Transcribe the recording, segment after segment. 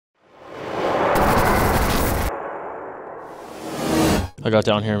I got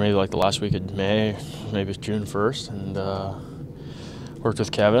down here maybe like the last week of May, maybe June 1st, and worked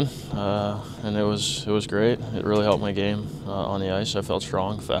with Kevin, and it was great. It really helped my game on the ice. I felt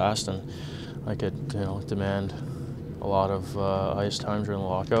strong, fast, and I could demand a lot of ice time during the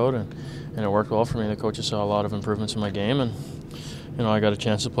lockout, and it worked well for me. The coaches saw a lot of improvements in my game, and I got a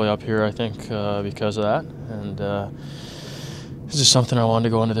chance to play up here, I think, because of that. And it's just something I wanted to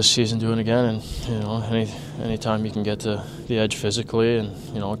go into this season doing again. And anytime you can get to the edge physically,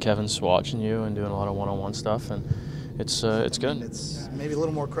 and Kevin's watching you and doing a lot of one-on-one stuff, and it's good. It's maybe a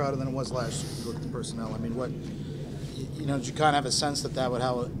little more crowded than it was last year. Look at the personnel. I mean, did you kind of have a sense that would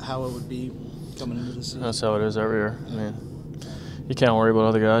how it would be coming into the season? That's how it is every year. I mean, you can't worry about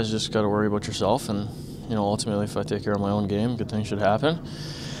other guys. You just got to worry about yourself. And ultimately, if I take care of my own game, good things should happen.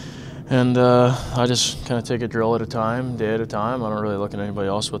 And I just kind of take it drill at a time, day at a time. I don't really look at anybody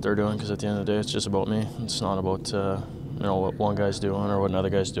else, what they're doing, because at the end of the day, it's just about me. It's not about what one guy's doing or what another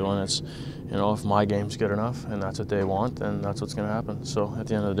guy's doing. It's if my game's good enough and that's what they want, then that's what's going to happen. So at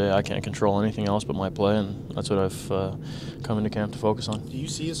the end of the day, I can't control anything else but my play, and that's what I've come into camp to focus on. Do you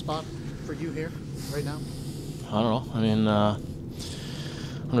see a spot for you here right now? I don't know. I mean,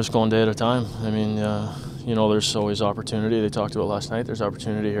 I'm just going day at a time. I mean, there's always opportunity. They talked about it last night. There's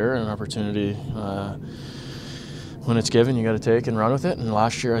opportunity here, and opportunity when it's given, you got to take and run with it. And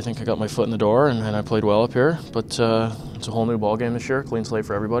last year, I think I got my foot in the door, and I played well up here. But it's a whole new ball game this year, clean slate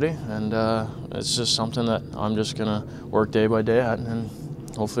for everybody, and it's just something that I'm just gonna work day by day at, and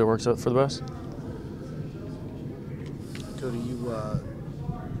hopefully it works out for the best. Cody, you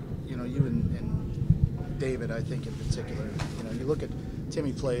and David, I think in particular, you look at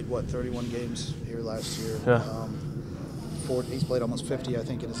Timmy played 31 games here last year. Yeah. He's played almost 50, I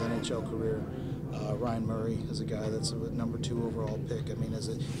think, in his NHL career. Ryan Murray is a guy that's a #2 overall pick. I mean,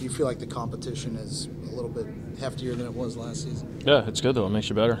 do you feel like the competition is a little bit heftier than it was last season? Yeah, it's good though. It makes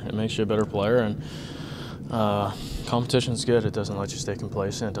you better. It makes you a better player, and competition's good. It doesn't let you stay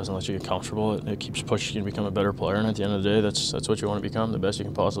complacent. It doesn't let you get comfortable. It keeps pushing you to become a better player, and at the end of the day, that's what you want to become, the best you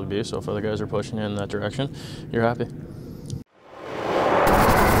can possibly be. So if other guys are pushing you in that direction, you're happy.